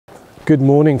Good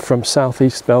morning from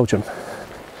southeast Belgium.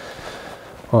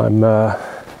 I'm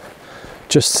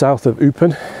just south of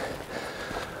Eupen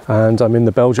and I'm in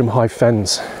the Belgium High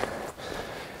Fens.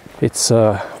 It's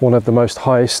one of the most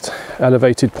highest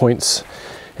elevated points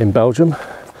in Belgium.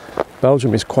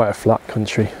 Belgium is quite a flat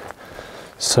country,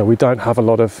 so we don't have a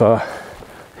lot of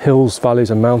hills,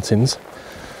 valleys and mountains.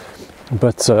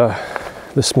 But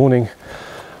this morning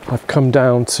I've come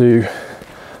down to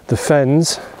the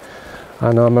Fens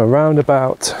and I'm around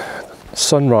about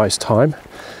sunrise time.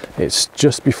 It's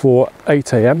just before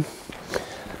 8 AM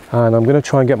and I'm going to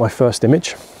try and get my first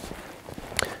image.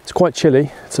 It's quite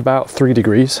chilly, it's about 3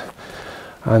 degrees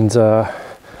and the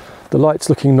light's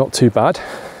looking not too bad.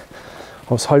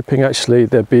 I was hoping actually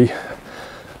there'd be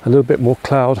a little bit more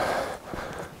cloud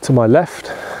to my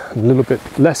left and a little bit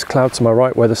less cloud to my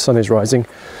right where the sun is rising,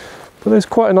 but there's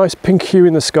quite a nice pink hue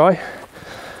in the sky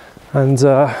and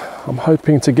I'm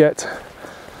hoping to get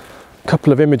a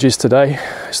couple of images today.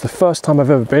 It's the first time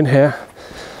I've ever been here,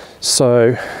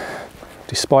 so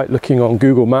despite looking on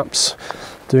Google Maps,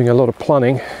 doing a lot of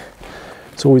planning,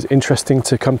 it's always interesting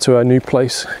to come to a new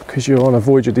place because you're on a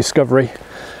voyage of discovery,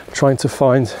 trying to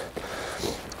find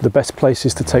the best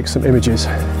places to take some images.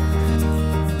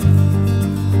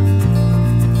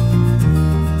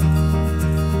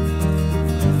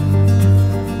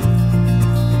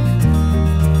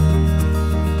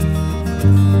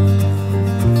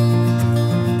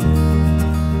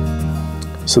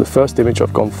 So the first image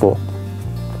I've gone for,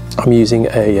 I'm using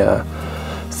a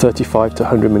 35 to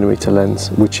 100mm lens,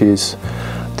 which is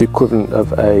the equivalent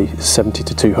of a 70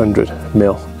 to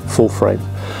 200mm full frame.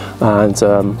 And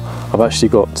I've actually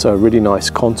got a really nice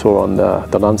contour on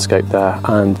the landscape there,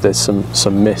 and there's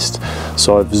some mist.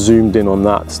 So I've zoomed in on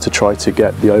that to try to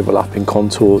get the overlapping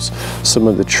contours, some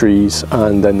of the trees,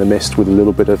 and then the mist with a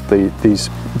little bit of these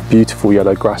beautiful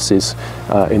yellow grasses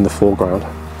in the foreground.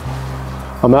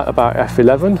 I'm at about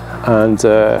f11 and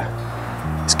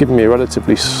it's giving me a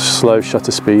relatively slow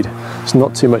shutter speed. It's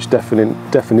not too much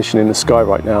definition in the sky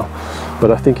right now, but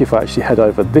I think if I actually head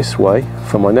over this way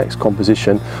for my next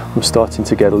composition, I'm starting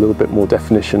to get a little bit more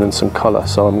definition and some colour,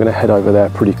 so I'm going to head over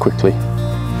there pretty quickly.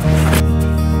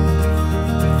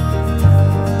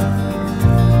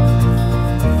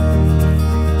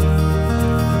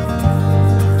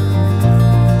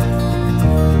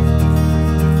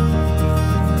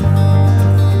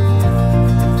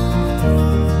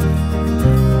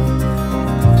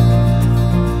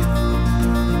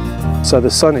 So the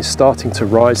sun is starting to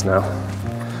rise now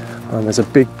and there's a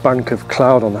big bank of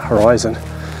cloud on the horizon,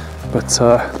 but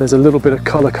there's a little bit of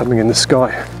colour coming in the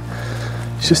sky.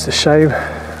 It's just a shame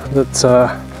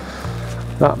that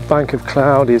that bank of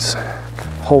cloud is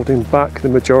holding back the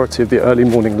majority of the early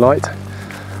morning light,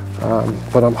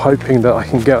 but I'm hoping that I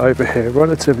can get over here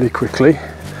relatively quickly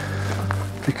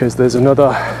because there's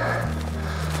another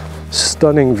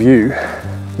stunning view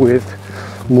with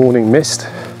morning mist.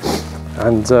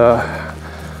 And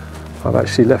I've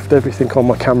actually left everything on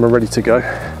my camera ready to go.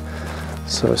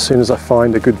 So as soon as I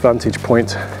find a good vantage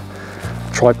point,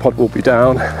 tripod will be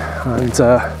down and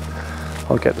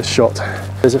I'll get the shot.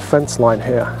 There's a fence line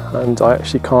here and I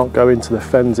actually can't go into the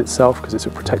fens itself because it's a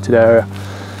protected area.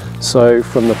 So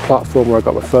from the platform where I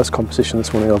got my first composition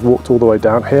this morning, I've walked all the way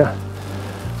down here.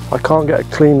 I can't get a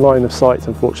clean line of sight,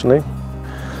 unfortunately.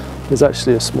 There's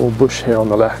actually a small bush here on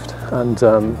the left, and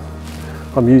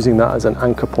I'm using that as an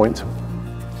anchor point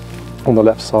on the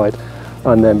left side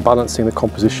and then balancing the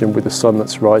composition with the sun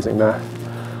that's rising there.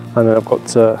 And then I've got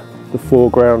the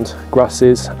foreground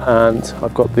grasses and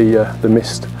I've got the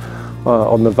mist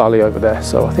on the valley over there,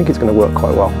 so I think it's going to work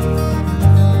quite well.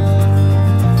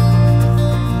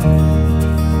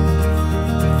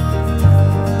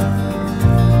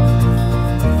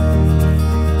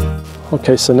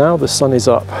 Okay, so now the sun is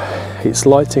up. It's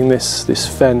lighting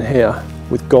this fen here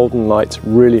with golden light,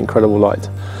 really incredible light.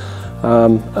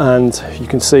 And you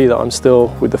can see that I'm still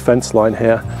with the fence line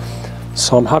here.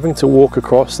 So I'm having to walk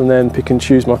across and then pick and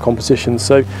choose my composition.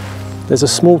 So there's a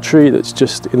small tree that's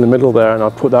just in the middle there and I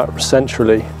put that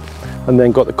centrally and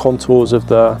then got the contours of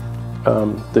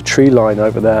the tree line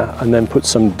over there and then put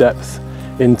some depth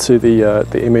into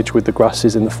the image with the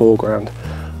grasses in the foreground.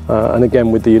 And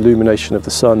again with the illumination of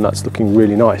the sun, that's looking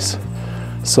really nice.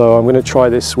 So I'm going to try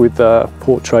this with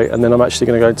portrait and then I'm actually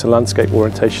going to go into landscape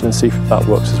orientation and see if that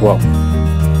works as well.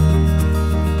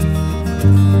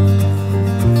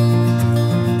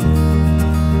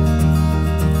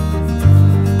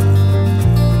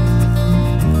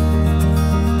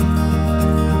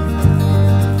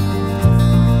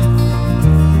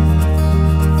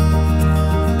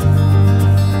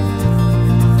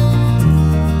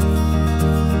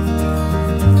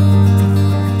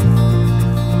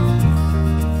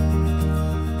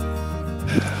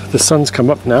 the sun's come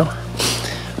up now,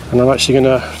 and I'm actually going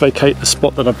to vacate the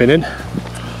spot that I've been in.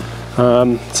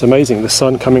 It's amazing, the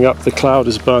sun coming up, the cloud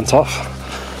is burnt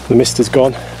off, the mist is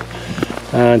gone,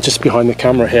 and just behind the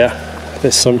camera here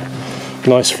there's some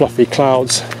nice fluffy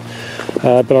clouds,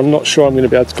 but I'm not sure I'm going to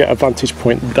be able to get a vantage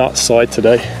point that side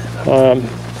today.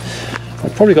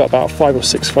 I've probably got about 5 or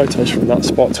 6 photos from that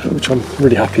spot, which I'm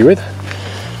really happy with,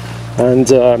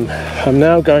 and I'm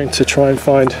now going to try and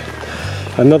find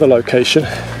another location,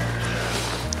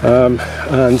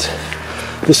 and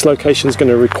this location is going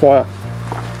to require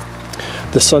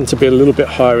the sun to be a little bit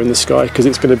higher in the sky, because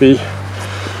it's going to be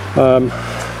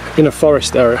in a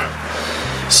forest area.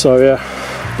 So yeah,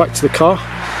 back to the car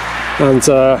and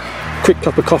quick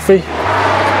cup of coffee,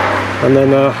 and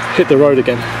then hit the road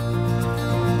again.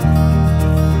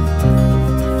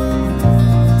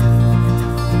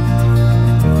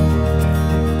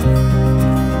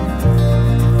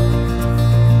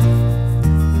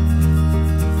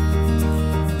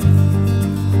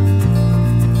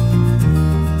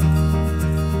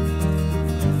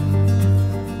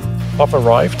 I've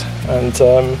arrived, and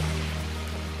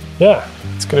yeah,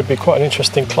 it's going to be quite an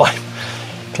interesting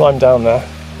climb down there.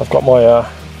 I've got my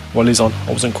wellies on.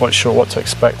 I wasn't quite sure what to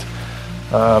expect,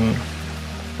 and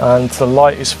the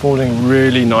light is falling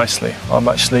really nicely. I'm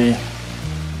actually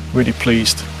really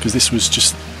pleased, because this was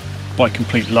just by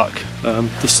complete luck.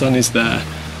 The sun is there,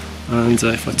 and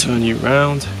if I turn you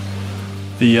around,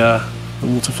 the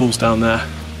waterfall's down there,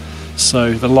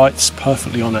 so the light's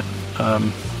perfectly on it.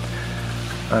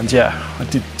 And yeah, I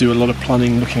did do a lot of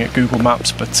planning looking at Google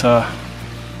Maps, but I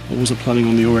wasn't planning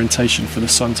on the orientation for the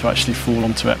sun to actually fall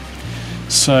onto it.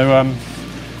 So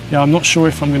yeah, I'm not sure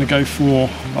if I'm going to go for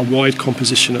a wide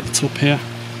composition at the top here,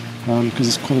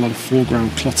 because there's quite a lot of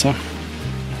foreground clutter.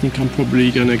 I think I'm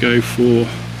probably going to go for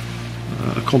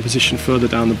a composition further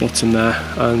down the bottom there,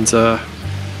 and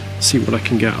see what I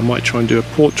can get. I might try and do a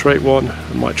portrait one,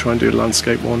 I might try and do a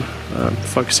landscape one,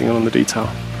 focusing on the detail.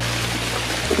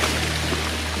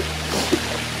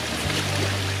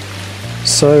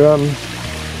 So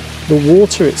the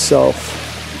water itself,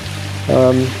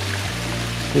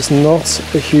 there's not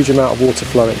a huge amount of water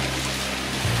flowing.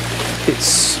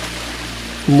 It's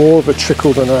more of a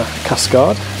trickle than a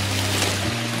cascade.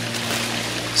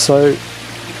 So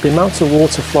the amount of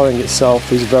water flowing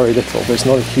itself is very little. There's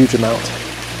not a huge amount.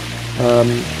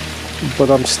 But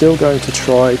I'm still going to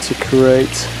try to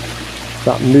create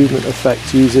that movement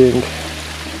effect using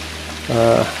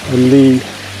a Lee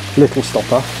little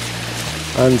stopper.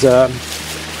 And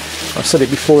I've said it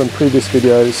before in previous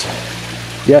videos,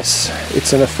 yes,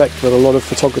 it's an effect that a lot of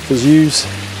photographers use,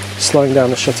 slowing down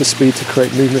the shutter speed to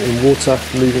create movement in water,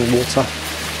 moving water.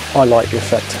 I like the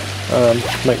effect.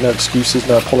 Make no excuses,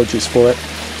 no apologies for it.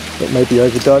 It may be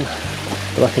overdone,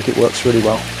 but I think it works really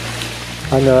well.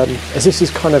 And as this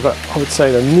is kind of, I would say,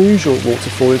 an unusual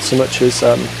waterfall in so much as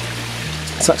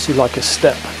it's actually like a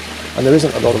step, and there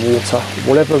isn't a lot of water.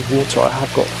 Whatever water I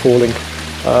have got falling,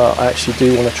 I actually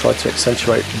do want to try to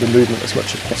accentuate the movement as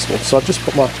much as possible. So I've just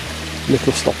put my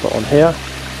little stopper on here,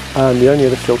 and the only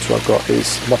other filter I've got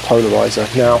is my polarizer.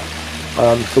 Now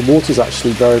the water is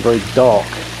actually very, very dark,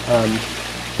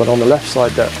 but on the left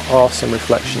side there are some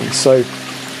reflections. So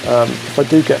if I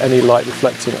do get any light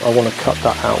reflecting, I want to cut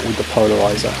that out with the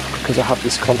polarizer, because I have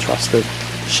this contrast of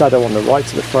shadow on the right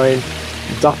of the frame,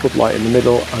 dappled light in the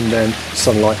middle, and then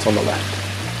sunlight on the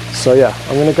left. So yeah,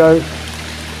 I'm going to go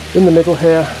in the middle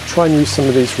here, try and use some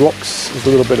of these rocks as a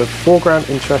little bit of foreground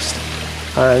interest,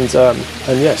 and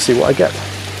yeah, see what I get.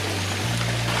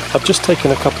 I've just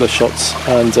taken a couple of shots,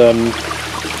 and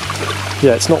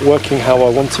yeah, it's not working how I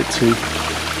want it to,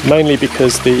 mainly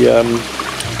because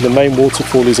the main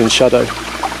waterfall is in shadow,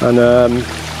 and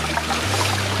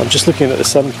I'm just looking at the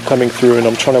sun coming through, and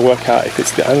I'm trying to work out if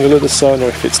it's the angle of the sun or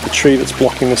if it's the tree that's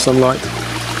blocking the sunlight.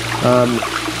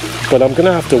 But I'm going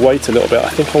to have to wait a little bit. I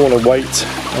think I want to wait,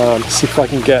 see if I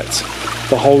can get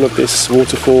the whole of this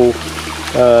waterfall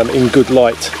in good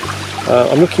light.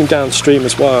 I'm looking downstream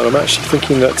as well, and I'm actually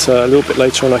thinking that a little bit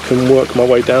later on I can work my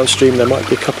way downstream. There might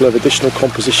be a couple of additional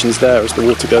compositions there as the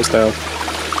water goes down.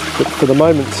 But for the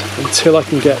moment, until I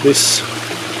can get this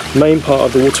main part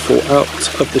of the waterfall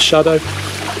out of the shadow,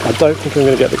 I don't think I'm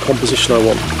going to get the composition I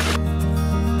want.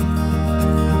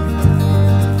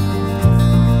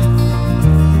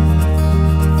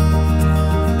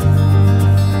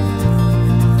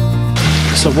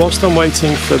 So whilst I'm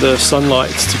waiting for the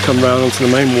sunlight to come round onto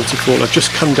the main waterfall, I've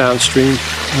just come downstream,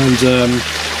 and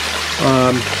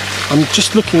I'm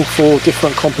just looking for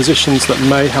different compositions that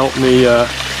may help me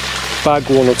bag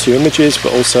one or two images,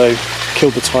 but also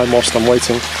kill the time whilst I'm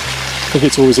waiting. think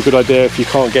it's always a good idea, if you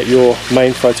can't get your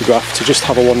main photograph, to just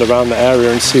have a wander around the area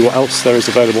and see what else there is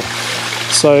available.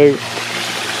 So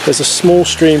there's a small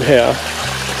stream here,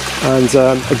 and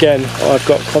again I've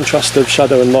got contrast of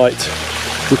shadow and light,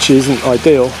 which isn't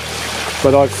ideal,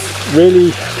 but I've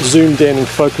really zoomed in and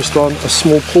focused on a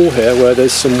small pool here where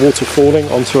there's some water falling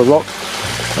onto a rock,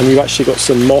 and you've actually got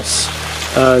some moss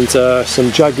and some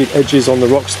jagged edges on the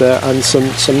rocks there, and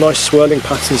some nice swirling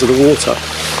patterns of the water.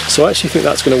 So I actually think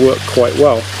that's going to work quite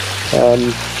well.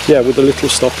 Yeah, with the little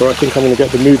stopper I think I'm going to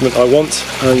get the movement I want,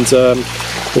 and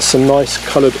there's some nice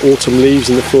coloured autumn leaves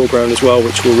in the foreground as well,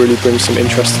 which will really bring some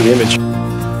interest to the image.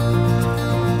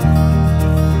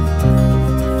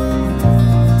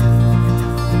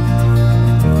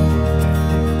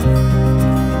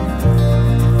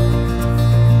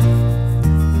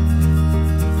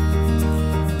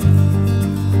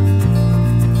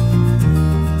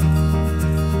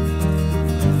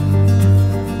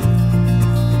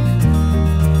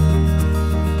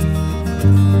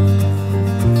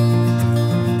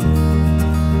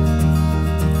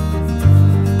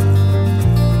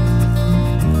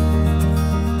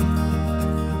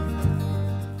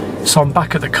 So I'm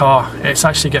back at the car. It's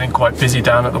actually getting quite busy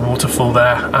down at the waterfall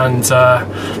there, and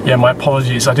yeah, my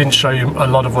apologies, I didn't show you a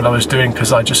lot of what I was doing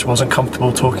because I just wasn't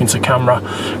comfortable talking to camera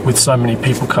with so many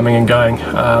people coming and going.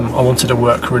 I wanted to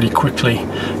work really quickly,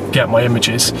 get my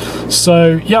images.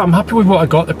 So yeah, I'm happy with what I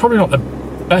got. They're probably not the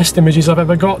best images I've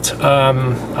ever got.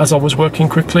 As I was working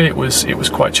quickly, it was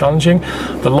quite challenging.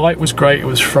 The light was great. It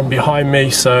was from behind me,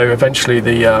 so eventually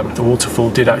the waterfall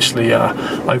did actually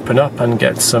open up and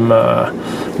get some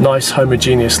nice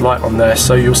homogeneous light on there,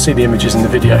 so you'll see the images in the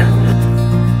video.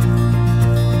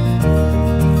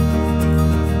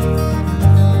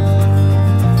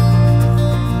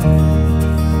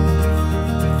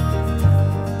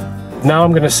 Now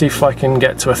I'm going to see if I can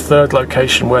get to a third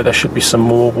location where there should be some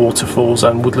more waterfalls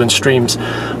and woodland streams.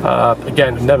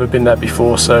 Again, I've never been there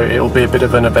before, so it'll be a bit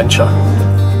of an adventure.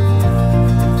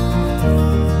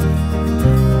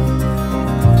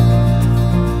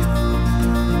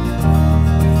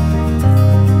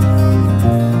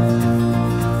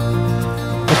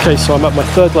 Okay, so I'm at my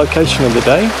third location of the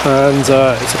day, and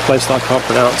it's a place that I can't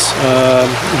pronounce.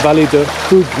 Valley de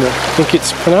Hougne, I think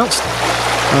it's pronounced.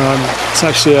 It's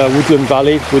actually a woodland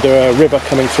valley with a river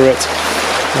coming through it,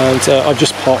 and I've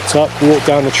just parked up, walked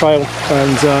down the trail,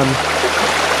 and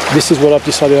this is what I've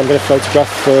decided I'm going to photograph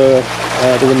for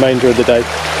the remainder of the day.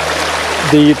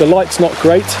 The light's not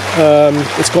great,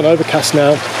 it's gone overcast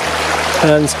now,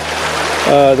 and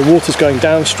the water's going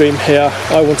downstream here.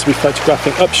 I want to be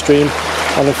photographing upstream,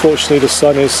 and unfortunately the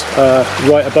sun is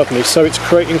right above me, so it's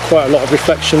creating quite a lot of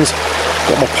reflections.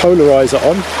 Got my polarizer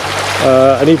on,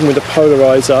 and even with the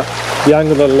polarizer, the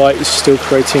angle of the light is still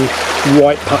creating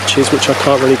white patches which I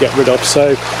can't really get rid of. So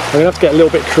I'm going to have to get a little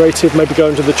bit creative, maybe go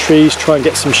into the trees, try and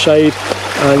get some shade,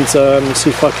 and see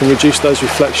if I can reduce those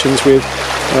reflections with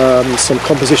some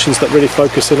compositions that really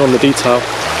focus in on the detail.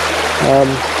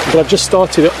 But I've just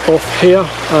started off here,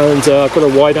 and I've got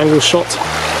a wide angle shot,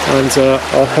 and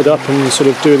I'll head up and sort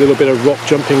of do a little bit of rock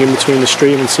jumping in between the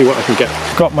stream and see what I can get.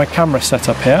 I've got my camera set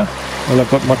up here, and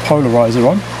I've got my polarizer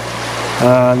on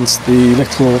and the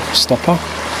little stopper,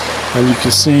 and you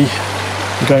can see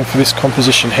I'm going for this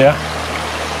composition here,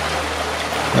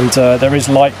 and there is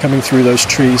light coming through those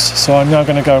trees, so I'm now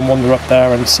going to go and wander up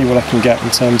there and see what I can get in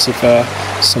terms of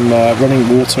some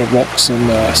running water, rocks,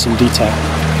 and some detail.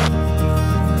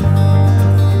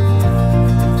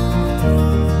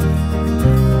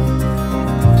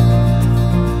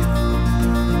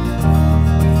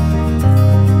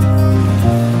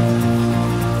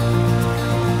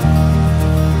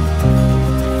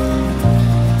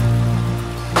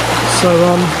 So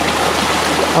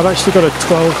I've actually got a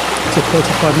 12 to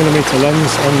 35mm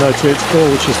lens on the GH4,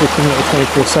 which is looking at a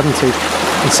 24-70,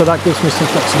 and so that gives me some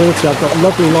flexibility. I've got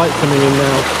lovely light coming in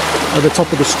now at the top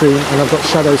of the stream, and I've got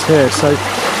shadows here, so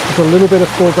I've got a little bit of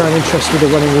foreground interest with the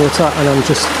running water, and I'm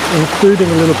just including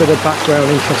a little bit of background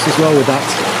interest as well with that.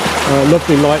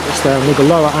 Lovely light that's there, and with a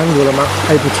lower angle I'm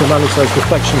able to manage those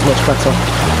reflections much better.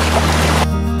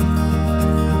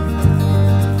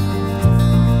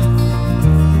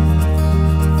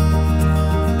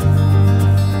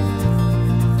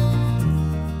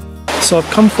 So I've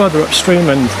come further upstream,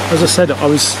 and as I said, I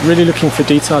was really looking for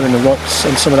detail in the rocks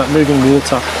and some of that moving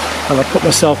water, and I put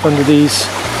myself under this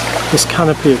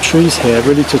canopy of trees here,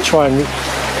 really to try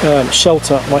and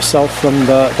shelter myself from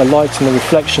the light and the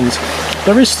reflections.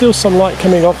 There is still some light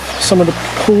coming off some of the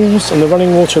pools and the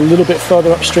running water a little bit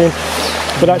further upstream,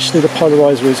 but actually the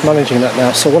polarizer is managing that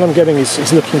now, so what I'm getting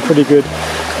is looking pretty good,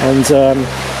 and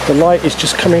the light is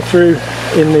just coming through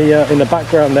in the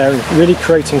background there and really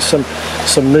creating some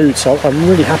mood. So I'm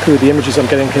really happy with the images I'm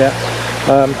getting here.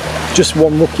 Just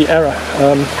one rookie error.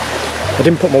 I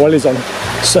didn't put my wellies on,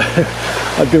 so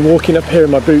I've been walking up here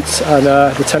in my boots, and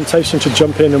the temptation to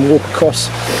jump in and walk across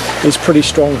is pretty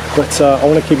strong, but I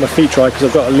want to keep my feet dry because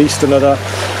I've got at least another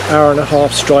hour and a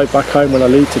half's drive back home when I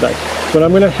leave today. But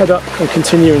I'm going to head up and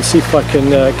continue and see if I can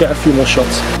get a few more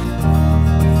shots.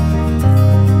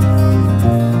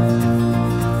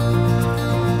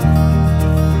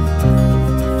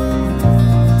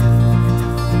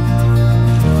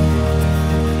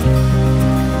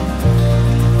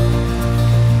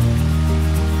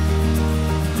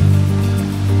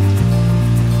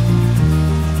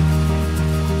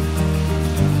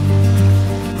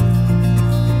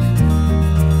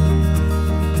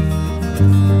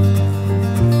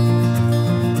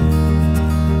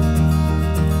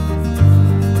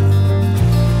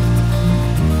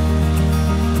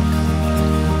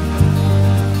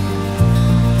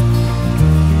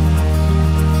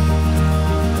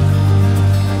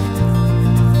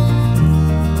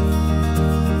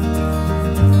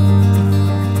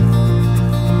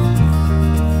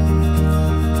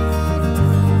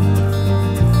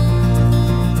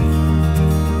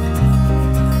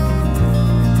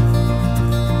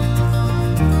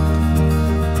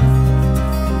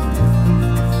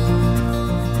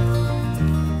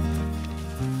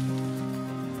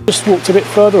 Just walked a bit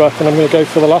further up and I'm going to go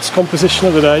for the last composition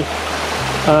of the day,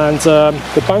 and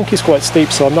the bank is quite steep,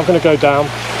 so I'm not going to go down,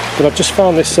 but I've just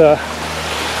found this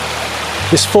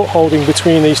this foothold in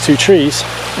between these two trees,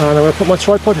 and I'm going to put my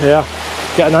tripod here,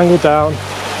 get an angle down.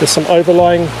 There's some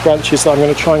overlying branches that I'm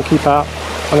going to try and keep out,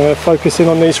 and I'm going to focus in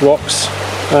on these rocks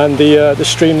and the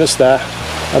stream that's there,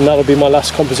 and that'll be my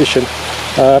last composition.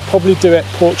 Probably do it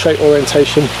portrait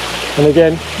orientation, and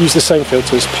again use the same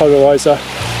filters, polarizer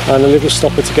and a little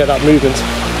stopper to get that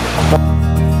movement.